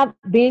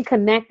being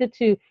connected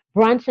to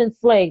Brunch and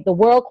Slay, the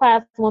World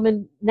Class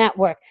Woman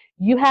Network,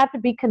 you have to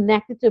be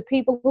connected to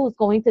people who's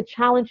going to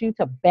challenge you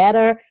to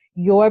better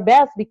your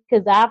best,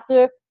 because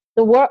after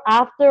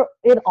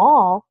it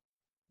all,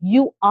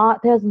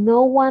 there's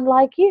no one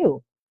like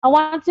you. I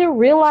want you to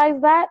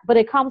realize that, but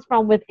it comes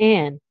from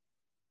within.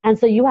 And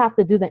so you have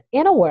to do the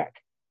inner work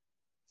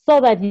so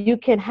that you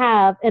can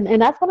have,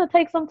 and that's going to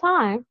take some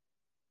time,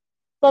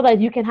 so that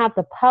you can have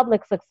the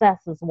public success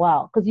as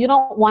well. Because you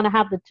don't want to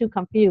have the two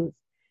confused.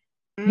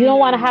 You don't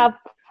want to have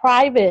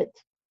private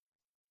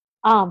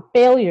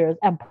failures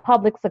and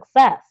public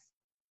success.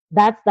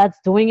 That's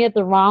doing it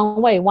the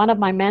wrong way. One of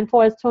my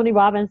mentors, Tony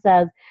Robbins,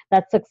 says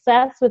that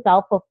success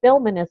without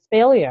fulfillment is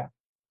failure.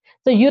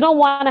 So you don't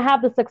want to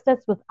have the success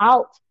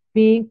without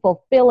being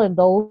fulfilling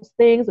those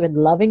things and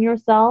loving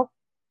yourself.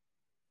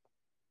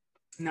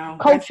 No,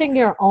 coaching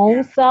your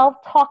own self,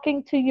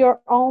 talking to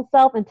your own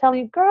self and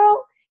telling you,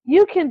 girl,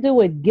 you can do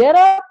it. Get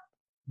up,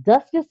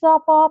 dust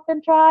yourself off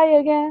and try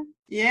again.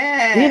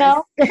 Yes. You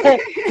know,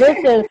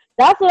 listen,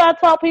 that's what I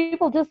tell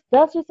people. Just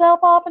dust yourself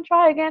off and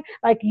try again.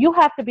 Like, you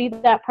have to be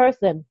that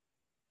person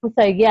who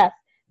say, yes,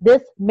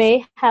 this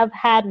may have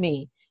had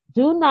me.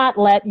 Do not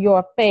let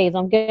your phase.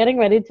 I'm getting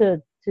ready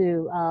to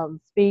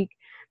speak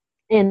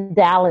in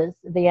Dallas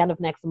at the end of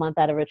next month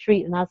at a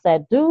retreat. And I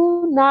said,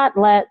 do not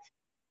let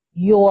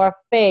your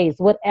phase,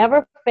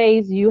 whatever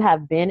phase you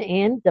have been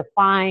in,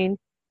 define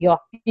your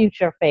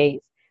future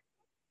phase.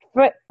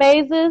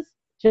 Phases,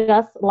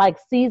 just like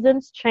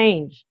seasons,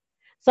 change.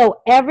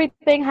 So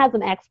everything has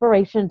an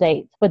expiration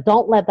date, but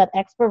don't let that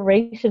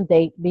expiration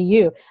date be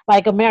you.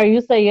 Like, Amara,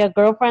 you say your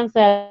girlfriend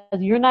says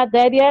you're not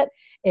dead yet.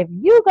 If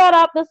you got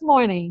up this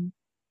morning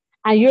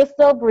and you're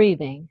still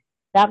breathing,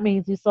 that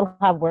means you still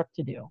have work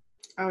to do.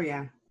 Oh,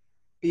 yeah.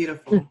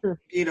 Beautiful.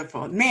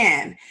 Beautiful.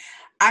 Man,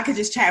 I could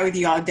just chat with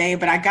you all day,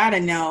 but I got to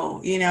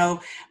know,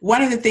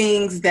 one of the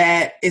things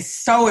that is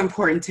so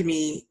important to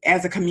me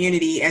as a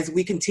community, as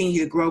we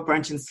continue to grow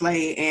Brunch and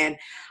Slay, and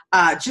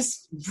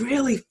just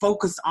really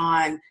focus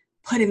on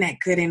putting that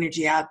good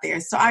energy out there.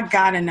 So I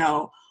got to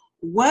know,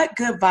 what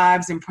good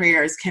vibes and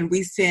prayers can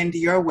we send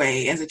your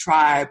way as a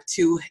tribe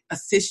to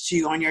assist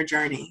you on your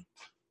journey?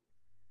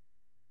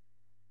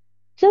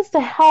 Just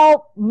to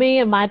help me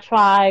and my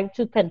tribe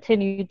to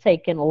continue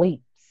taking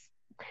leaps.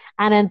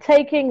 And in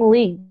taking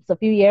leaps, a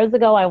few years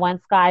ago, I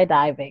went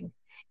skydiving.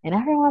 And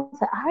everyone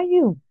said, are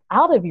you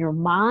out of your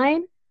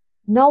mind?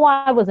 No,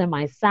 I was in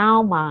my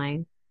sound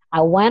mind.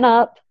 I went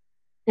up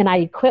and I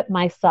equipped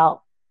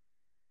myself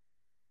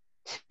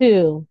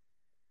to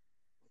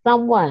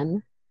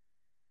someone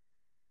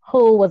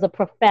who was a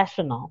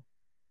professional.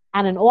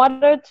 And in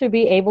order to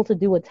be able to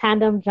do a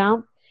tandem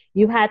jump,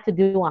 you had to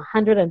do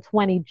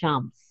 120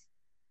 jumps.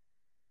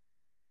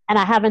 And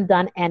I haven't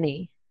done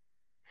any.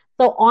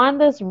 So on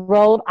this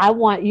road, I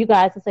want you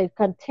guys to say,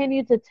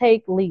 continue to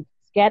take leaps,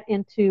 get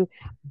into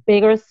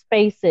bigger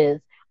spaces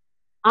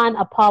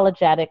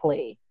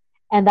unapologetically.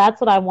 And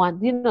that's what I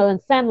want,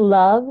 and send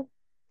love.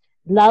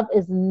 Love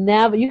is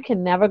you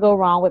can never go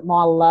wrong with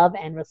more love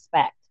and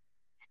respect.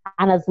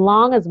 And as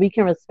long as we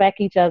can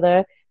respect each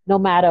other, no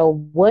matter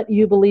what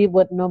you believe,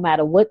 no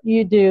matter what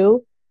you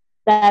do,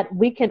 that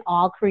we can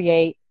all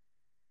create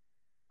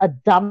a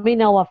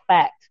domino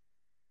effect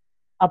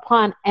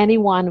upon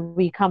anyone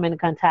we come in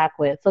contact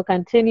with. So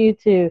continue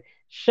to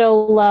show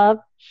love,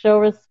 show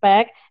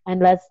respect,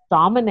 and let's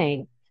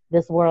dominate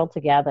this world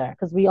together,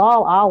 because we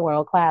all are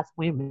world-class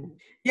women.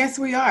 Yes,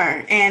 we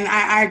are. And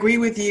I agree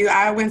with you.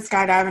 I went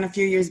skydiving a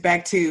few years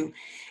back too.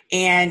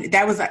 And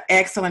that was an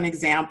excellent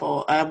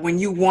example of when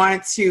you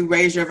want to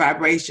raise your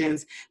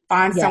vibrations,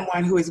 find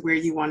someone who is where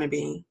you want to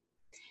be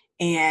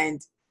and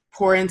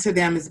pour into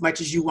them as much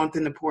as you want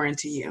them to pour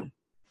into you.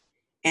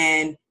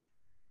 And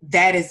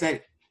that is an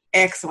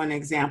excellent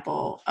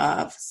example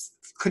of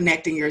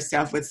connecting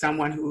yourself with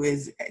someone who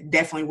is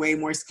definitely way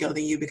more skilled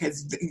than you,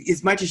 because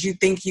as much as you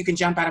think you can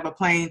jump out of a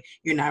plane,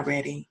 you're not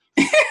ready.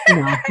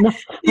 No, no,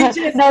 You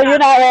just no, you're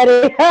not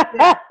ready.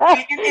 yeah.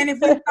 And if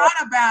we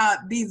thought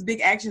about these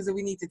big actions that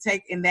we need to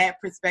take in that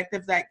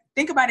perspective, like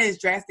think about it as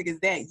drastic as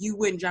that. You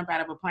wouldn't jump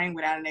out of a plane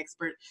without an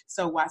expert.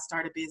 So why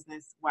start a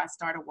business? Why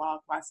start a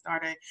walk? Why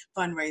start a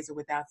fundraiser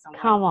without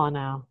someone? Come on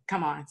now.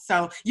 Come on.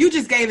 So you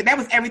just gave it. That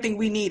was everything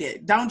we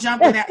needed. Don't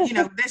jump without,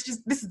 this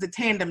is the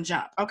tandem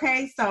jump.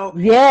 Okay. So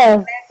Yes.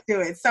 let's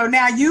do it. So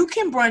now you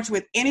can brunch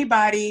with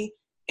anybody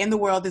in the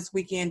world this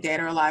weekend, dead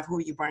or alive. Who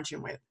are you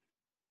brunching with?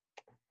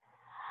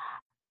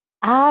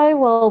 I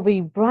will be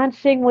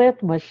brunching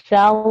with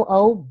Michelle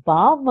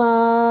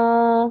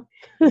Obama.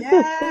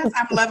 Yes.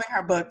 I'm loving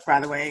her book, by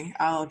the way.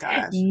 Oh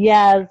gosh.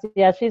 Yes,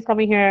 she's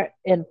coming here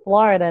in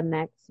Florida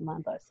next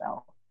month or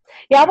so.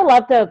 Yeah, I would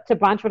love to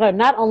brunch with her,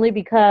 not only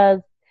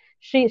because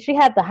she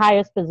had the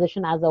highest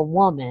position as a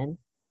woman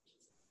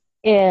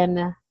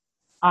in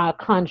our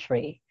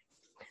country.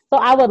 So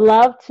I would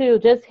love to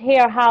just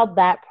hear how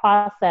that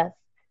process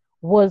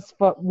was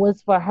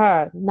for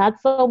her.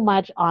 Not so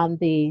much on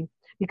the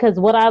because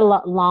what I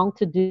long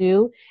to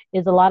do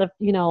is a lot of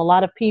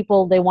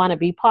people they want to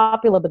be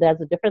popular, but there's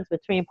a difference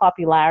between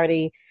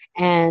popularity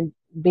and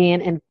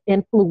being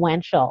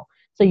influential.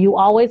 So you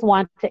always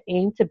want to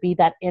aim to be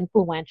that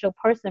influential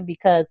person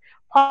because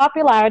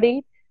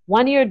popularity,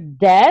 when you're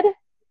dead,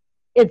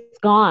 it's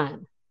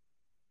gone.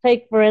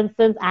 Take, for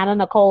instance, Anna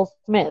Nicole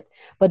Smith.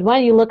 But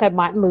when you look at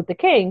Martin Luther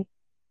King,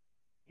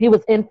 he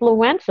was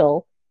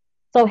influential.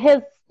 So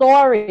his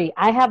story,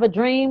 I Have a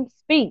Dream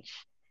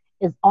speech,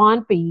 is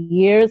on for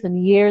years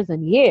and years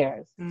and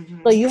years.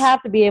 Mm-hmm. So you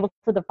have to be able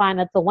to define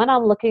it. So when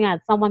I'm looking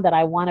at someone that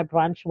I want to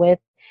brunch with,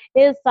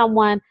 is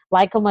someone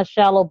like a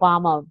Michelle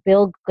Obama,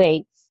 Bill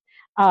Gates,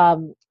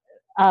 um,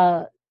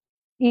 uh,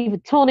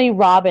 even Tony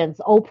Robbins,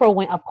 of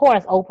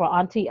course, Oprah,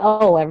 Auntie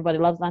O. Everybody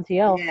loves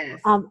Auntie O.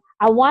 Yes.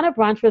 I want to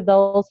brunch with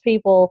those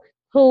people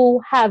who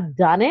have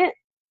done it,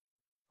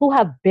 who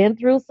have been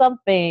through some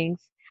things,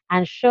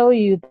 and show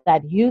you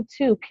that you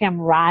too can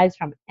rise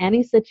from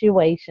any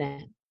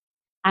situation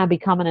and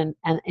become an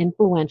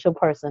influential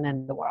person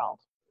in the world.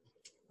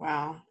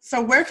 Wow.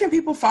 So where can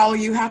people follow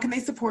you? How can they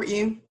support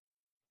you?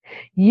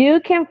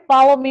 You can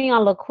follow me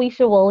on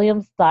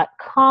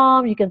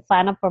LaQuishaWilliams.com. You can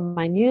sign up for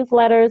my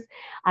newsletters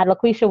at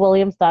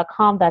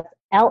LaQuishaWilliams.com. That's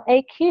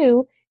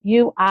LaQuisha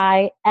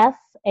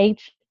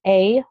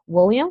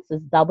Williams.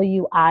 It's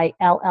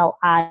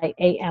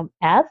Williams.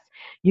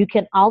 You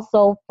can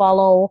also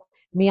follow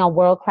me on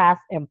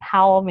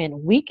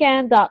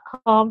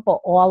WorldClassEmpowermentWeekend.com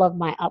for all of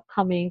my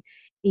upcoming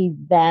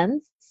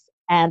events.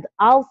 And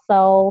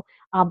also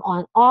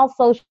on all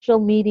social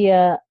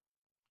media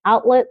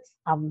outlets,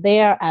 I'm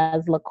there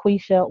as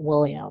LaQuisha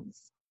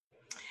Williams.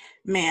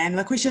 Man,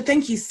 LaQuisha,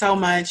 thank you so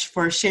much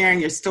for sharing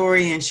your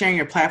story and sharing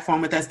your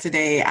platform with us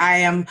today. I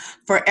am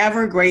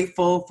forever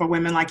grateful for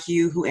women like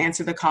you who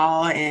answer the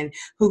call and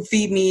who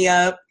feed me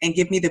up and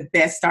give me the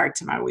best start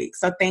to my week.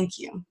 So thank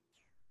you.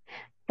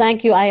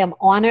 Thank you. I am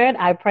honored.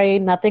 I pray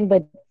nothing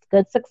but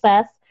good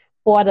success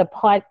for the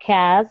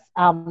podcast,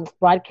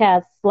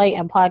 broadcast, slate,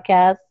 and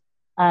podcast.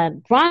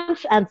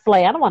 Brunch and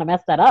Slay. I don't want to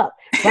mess that up.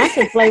 Brunch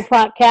and Slay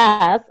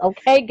podcast.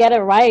 Okay, get it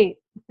right.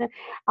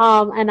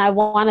 And I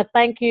want to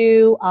thank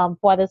you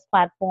for this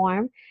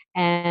platform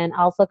and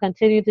also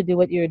continue to do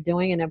what you're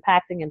doing and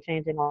impacting and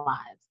changing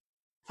lives.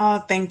 Oh,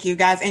 thank you,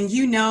 guys. And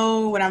you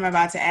know what I'm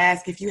about to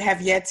ask. If you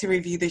have yet to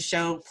review the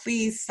show,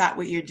 please stop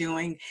what you're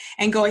doing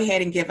and go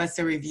ahead and give us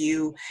a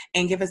review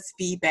and give us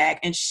feedback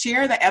and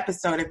share the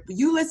episode. If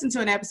you listen to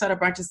an episode of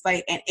Brunch and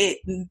Slay and it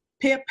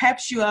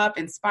peps you up,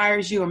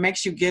 inspires you, or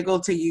makes you giggle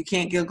till you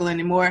can't giggle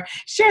anymore,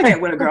 share that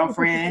with a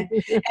girlfriend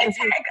and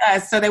tag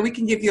us so that we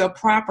can give you a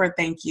proper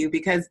thank you,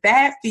 because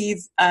that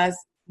feeds us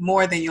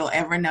more than you'll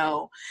ever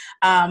know.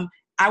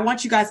 I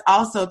want you guys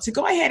also to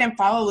go ahead and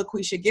follow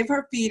LaQuisha. Give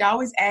her feed. I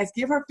always ask,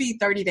 give her feed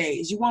 30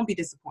 days. You won't be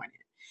disappointed.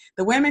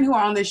 The women who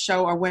are on this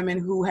show are women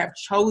who have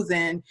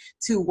chosen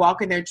to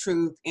walk in their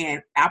truth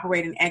and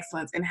operate in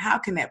excellence. And how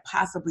can that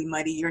possibly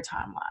muddy your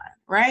timeline,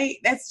 right?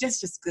 That's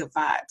just good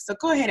vibes. So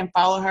go ahead and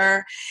follow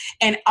her.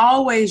 And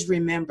always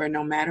remember,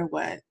 no matter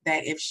what,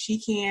 that if she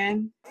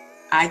can,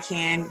 I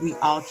can, we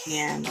all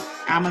can.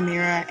 I'm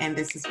Amira, and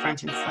this is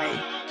Brunch and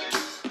Slay.